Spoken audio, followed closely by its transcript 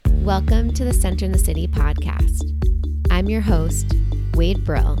Welcome to the Center in the City podcast. I'm your host, Wade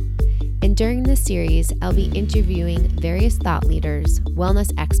Brill, and during this series, I'll be interviewing various thought leaders,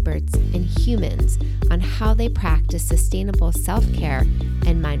 wellness experts, and humans on how they practice sustainable self-care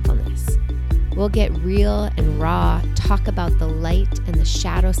and mindfulness. We'll get real and raw, talk about the light and the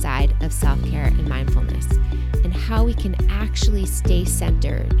shadow side of self-care and mindfulness, and how we can actually stay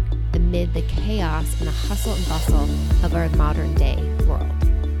centered amid the chaos and the hustle and bustle of our modern day world.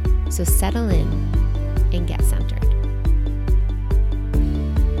 So settle in and get centered.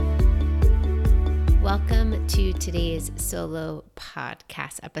 Welcome to today's solo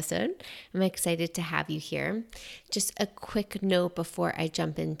podcast episode. I'm excited to have you here. Just a quick note before I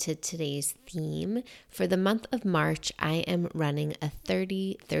jump into today's theme. For the month of March, I am running a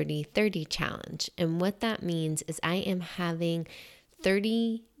 30-30-30 challenge. And what that means is I am having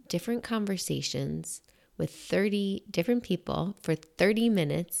 30 different conversations with 30 different people for 30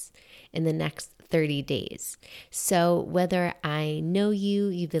 minutes in the next 30 days. So whether I know you,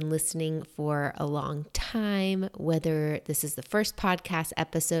 you've been listening for a long time, whether this is the first podcast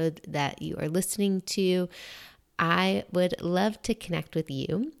episode that you are listening to, I would love to connect with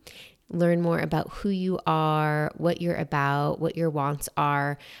you, learn more about who you are, what you're about, what your wants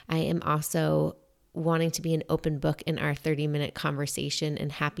are. I am also wanting to be an open book in our 30-minute conversation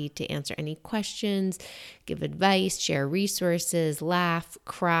and happy to answer any questions, give advice, share resources, laugh,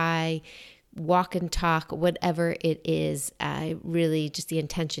 cry, walk and talk, whatever it is. Really just the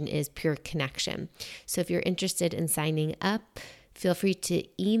intention is pure connection. So if you're interested in signing up, feel free to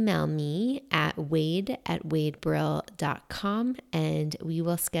email me at wade@wadebrill.com and we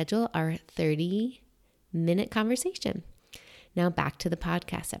will schedule our 30-minute conversation. Now back to the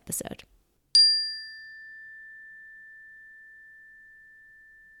podcast episode.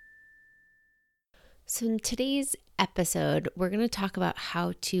 So in today's episode, we're going to talk about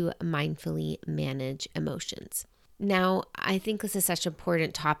how to mindfully manage emotions. Now, I think this is such an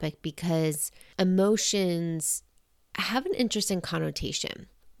important topic because emotions have an interesting connotation.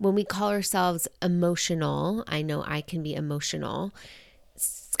 When we call ourselves emotional, I know I can be emotional,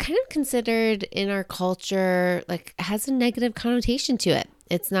 it's kind of considered in our culture, like it has a negative connotation to it.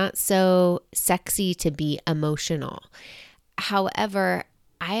 It's not so sexy to be emotional. However,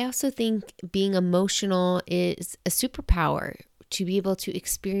 I also think being emotional is a superpower to be able to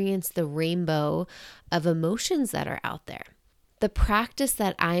experience the rainbow of emotions that are out there. The practice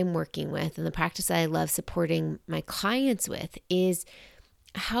that I'm working with and the practice that I love supporting my clients with is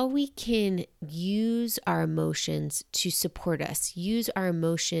how we can use our emotions to support us, use our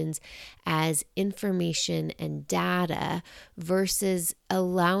emotions as information and data versus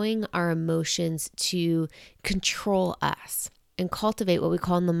allowing our emotions to control us, and cultivate what we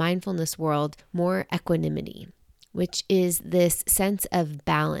call in the mindfulness world more equanimity, which is this sense of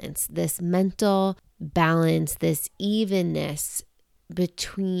balance, this mental balance, this evenness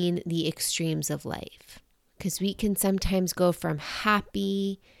between the extremes of life. Because we can sometimes go from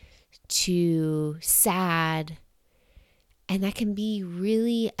happy to sad, and that can be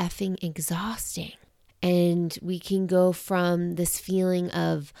really effing exhausting. And we can go from this feeling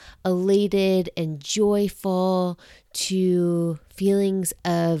of elated and joyful to feelings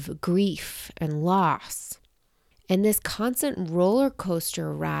of grief and loss. And this constant roller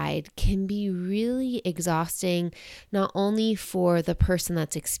coaster ride can be really exhausting, not only for the person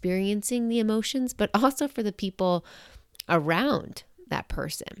that's experiencing the emotions, but also for the people around that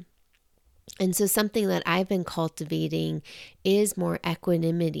person. And so something that I've been cultivating is more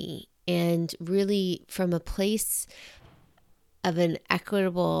equanimity. And really from a place of an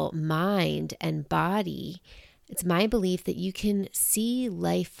equitable mind and body, it's my belief that you can see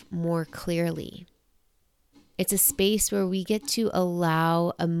life more clearly. It's a space where we get to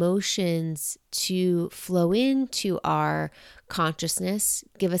allow emotions to flow into our consciousness,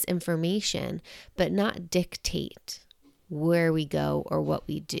 give us information, but not dictate where we go or what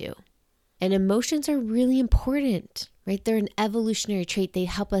we do. And emotions are really important, right? They're an evolutionary trait. They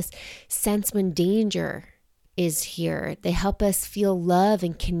help us sense when danger is here. They help us feel love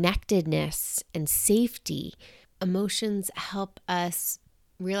and connectedness and safety. Emotions help us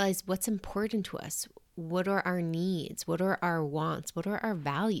realize what's important to us. What are our needs? What are our wants? What are our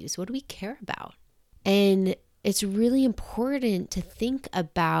values? What do we care about? And it's really important to think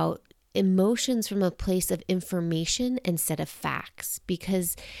about emotions from a place of information instead of facts,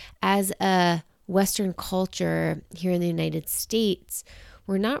 because as a Western culture here in the United States,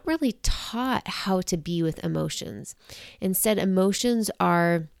 we're not really taught how to be with emotions. Instead, emotions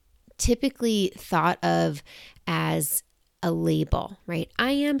are typically thought of as a label, right?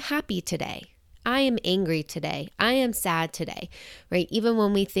 I am happy today. I am angry today. I am sad today, right? Even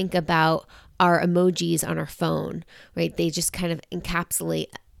when we think about our emojis on our phone, right? They just kind of encapsulate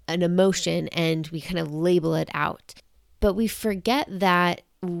an emotion and we kind of label it out. But we forget that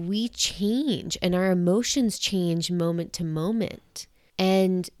we change and our emotions change moment to moment.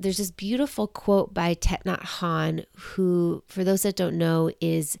 And there's this beautiful quote by Thich Nhat Hanh, who, for those that don't know,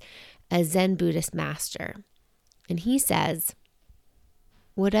 is a Zen Buddhist master. And he says,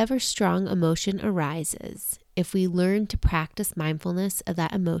 "Whatever strong emotion arises, if we learn to practice mindfulness of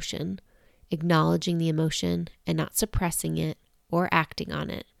that emotion, acknowledging the emotion and not suppressing it or acting on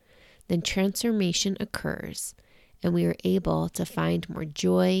it, then transformation occurs and we are able to find more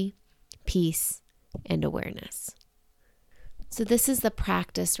joy, peace, and awareness." So this is the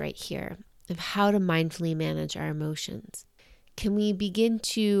practice right here of how to mindfully manage our emotions. Can we begin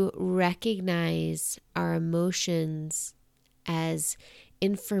to recognize our emotions as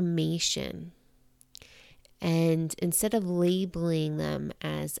information? And instead of labeling them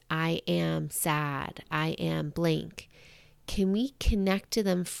as I am sad, I am blank, can we connect to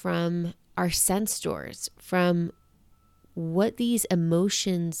them from our sense doors, from what these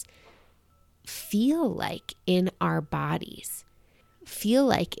emotions feel like in our bodies, feel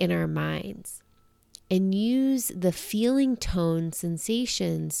like in our minds, and use the feeling tone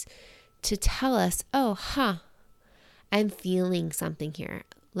sensations to tell us, oh, I'm feeling something here.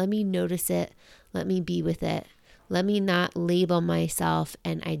 Let me notice it. Let me be with it. Let me not label myself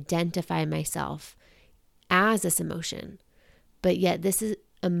and identify myself as this emotion. But yet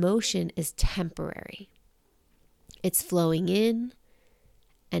emotion is temporary. It's flowing in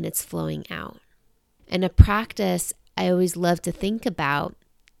and it's flowing out. And a practice I always love to think about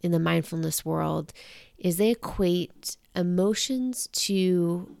in the mindfulness world is they equate emotions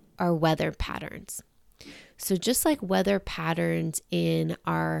to our weather patterns. So just like weather patterns in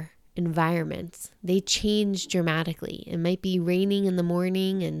our environments, they change dramatically. It might be raining in the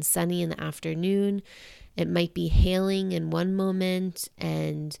morning and sunny in the afternoon. It might be hailing in one moment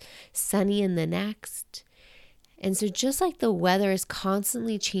and sunny in the next. And so just like the weather is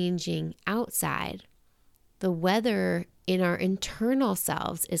constantly changing outside, the weather in our internal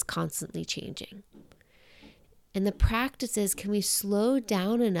selves is constantly changing. And the practice is, can we slow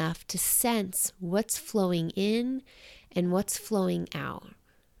down enough to sense what's flowing in and what's flowing out,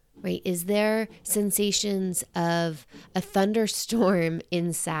 right? Is there sensations of a thunderstorm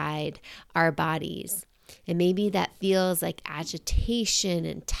inside our bodies? And maybe that feels like agitation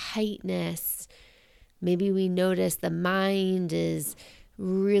and tightness. Maybe we notice the mind is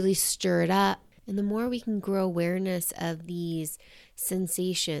really stirred up. And the more we can grow awareness of these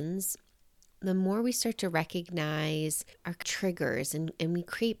sensations, the more we start to recognize our triggers and we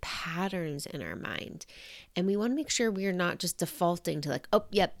create patterns in our mind. And we want to make sure we are not just defaulting to like, oh,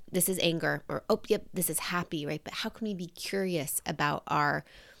 yep, this is anger, or oh, yep, this is happy, right? But how can we be curious about our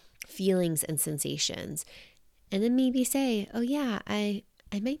feelings and sensations? And then maybe say, oh yeah, I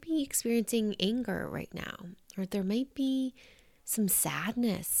might be experiencing anger right now, or there might be some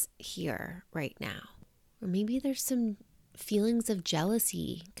sadness here right now, or maybe there's some feelings of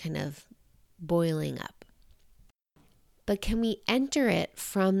jealousy kind of boiling up. But can we enter it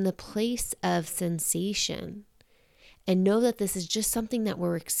from the place of sensation and know that this is just something that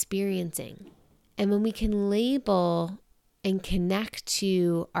we're experiencing? And when we can label and connect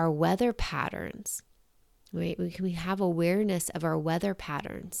to our weather patterns, right? We have awareness of our weather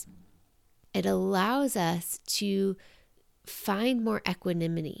patterns. It allows us to find more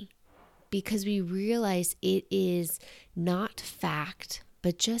equanimity because we realize it is not fact,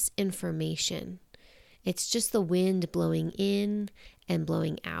 but just information. It's just the wind blowing in and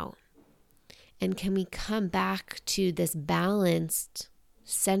blowing out. And can we come back to this balanced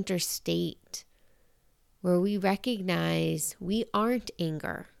center state where we recognize we aren't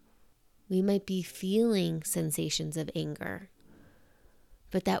anger. We might be feeling sensations of anger,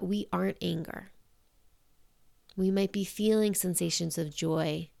 but that we aren't anger. We might be feeling sensations of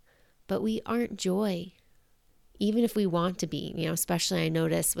joy, but we aren't joy. Even if we want to be, especially I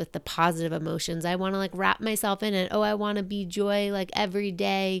notice with the positive emotions, I want to wrap myself in it. Oh, I want to be joy every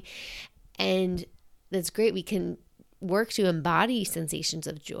day. And that's great. We can work to embody sensations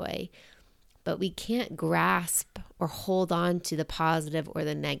of joy, but we can't grasp or hold on to the positive or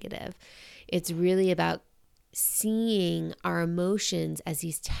the negative. It's really about seeing our emotions as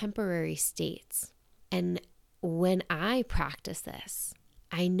these temporary states. And when I practice this,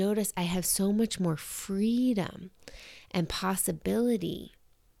 I notice I have so much more freedom and possibility.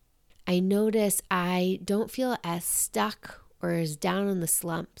 I notice I don't feel as stuck or as down in the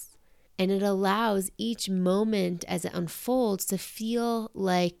slumps. And it allows each moment as it unfolds to feel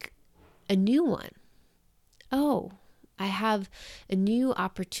like a new one. Oh, I have a new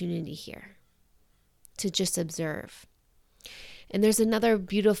opportunity here to just observe. And there's another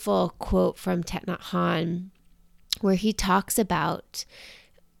beautiful quote from Thich Nhat Hanh where he talks about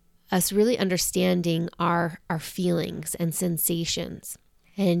us really understanding our feelings and sensations.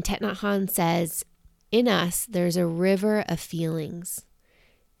 And Thich Nhat Hanh says, in us, there's a river of feelings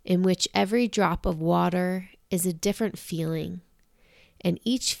in which every drop of water is a different feeling, and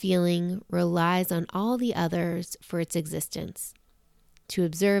each feeling relies on all the others for its existence. To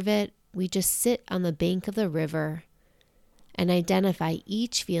observe it, we just sit on the bank of the river and identify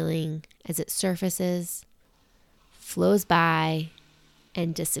each feeling as it surfaces, flows by,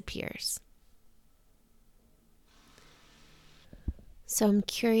 and disappears. So I'm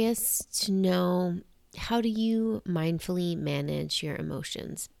curious to know, how do you mindfully manage your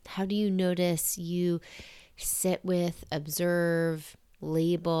emotions? How do you notice you sit with, observe,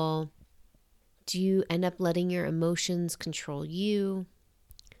 label? Do you end up letting your emotions control you?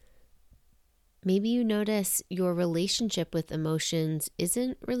 Maybe you notice your relationship with emotions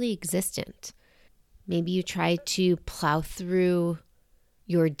isn't really existent. Maybe you try to plow through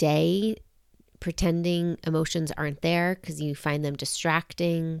your day pretending emotions aren't there because you find them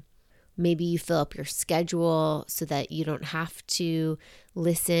distracting. Maybe you fill up your schedule so that you don't have to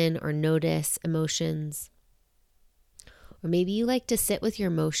listen or notice emotions. Or maybe you like to sit with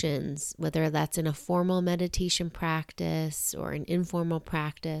your emotions, whether that's in a formal meditation practice or an informal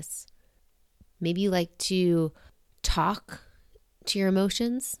practice. Maybe you like to talk to your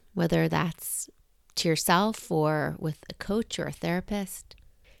emotions, whether that's to yourself or with a coach or a therapist.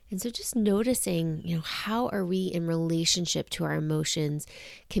 And so just noticing, how are we in relationship to our emotions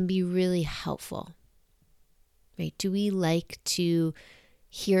can be really helpful, right? Do we like to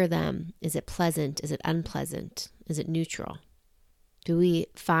hear them? Is it pleasant? Is it unpleasant? Is it neutral? Do we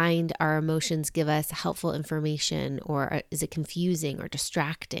find our emotions give us helpful information, or is it confusing or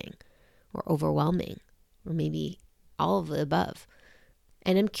distracting or overwhelming, or maybe all of the above?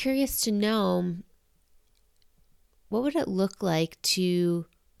 And I'm curious to know, what would it look like to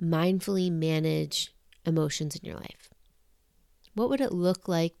mindfully manage emotions in your life? What would it look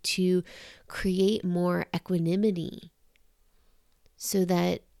like to create more equanimity so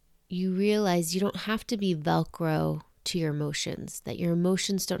that you realize you don't have to be Velcro to your emotions, that your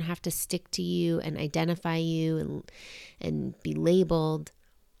emotions don't have to stick to you and identify you and be labeled,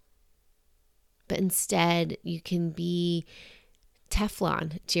 but instead you can be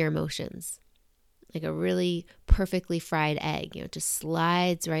Teflon to your emotions, like a really perfectly fried egg, it just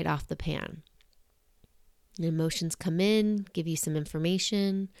slides right off the pan. And emotions come in, give you some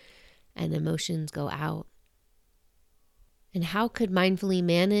information, and emotions go out. And how could mindfully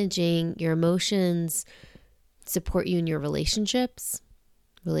managing your emotions support you in your relationships,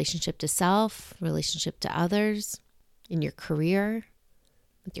 relationship to self, relationship to others, in your career,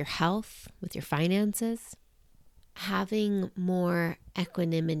 with your health, with your finances? Having more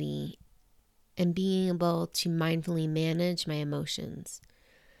equanimity and being able to mindfully manage my emotions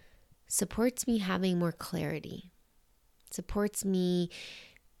supports me having more clarity, supports me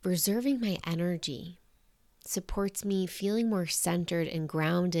reserving my energy, supports me feeling more centered and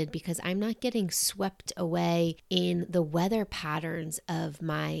grounded because I'm not getting swept away in the weather patterns of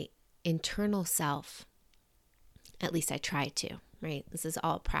my internal self. At least I try to, right? This is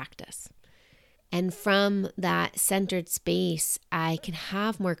all practice. And from that centered space, I can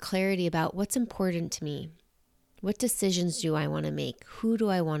have more clarity about what's important to me. What decisions do I want to make? Who do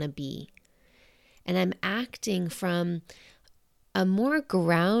I want to be? And I'm acting from a more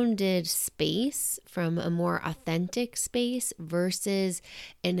grounded space, from a more authentic space versus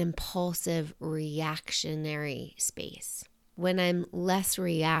an impulsive reactionary space. When I'm less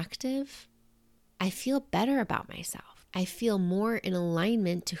reactive, I feel better about myself. I feel more in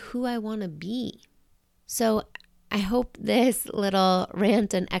alignment to who I want to be. So I hope this little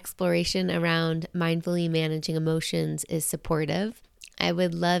rant and exploration around mindfully managing emotions is supportive. I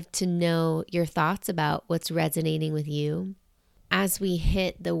would love to know your thoughts about what's resonating with you. As we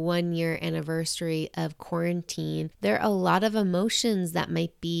hit the 1-year anniversary of quarantine, there are a lot of emotions that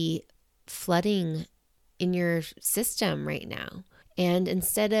might be flooding in your system right now. And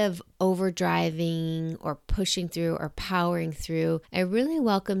instead of overdriving or pushing through or powering through, I really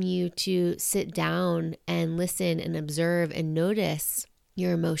welcome you to sit down and listen and observe and notice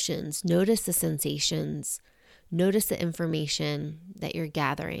your emotions, notice the sensations, notice the information that you're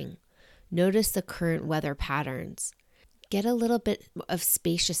gathering, notice the current weather patterns. Get a little bit of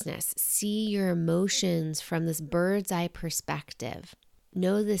spaciousness. See your emotions from this bird's eye perspective.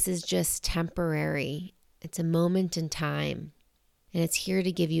 Know this is just temporary. It's a moment in time. And it's here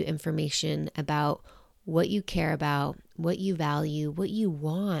to give you information about what you care about, what you value, what you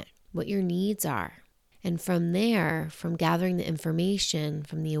want, what your needs are. And from there, from gathering the information,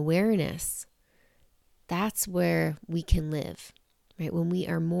 from the awareness, that's where we can live, right? When we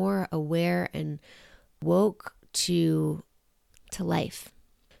are more aware and woke to life.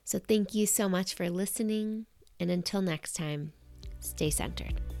 So thank you so much for listening. And until next time, stay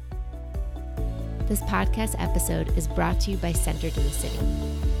centered. This podcast episode is brought to you by Centered in the City,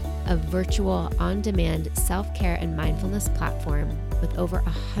 a virtual on-demand self-care and mindfulness platform with over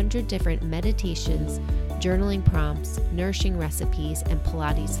 100 different meditations, journaling prompts, nourishing recipes, and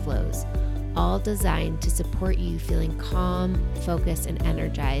Pilates flows, all designed to support you feeling calm, focused, and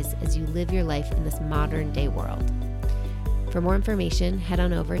energized as you live your life in this modern day world. For more information, head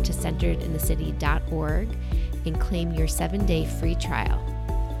on over to centeredinthecity.org and claim your 7-day free trial.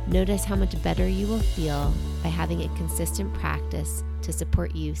 Notice how much better you will feel by having a consistent practice to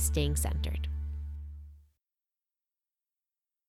support you staying centered.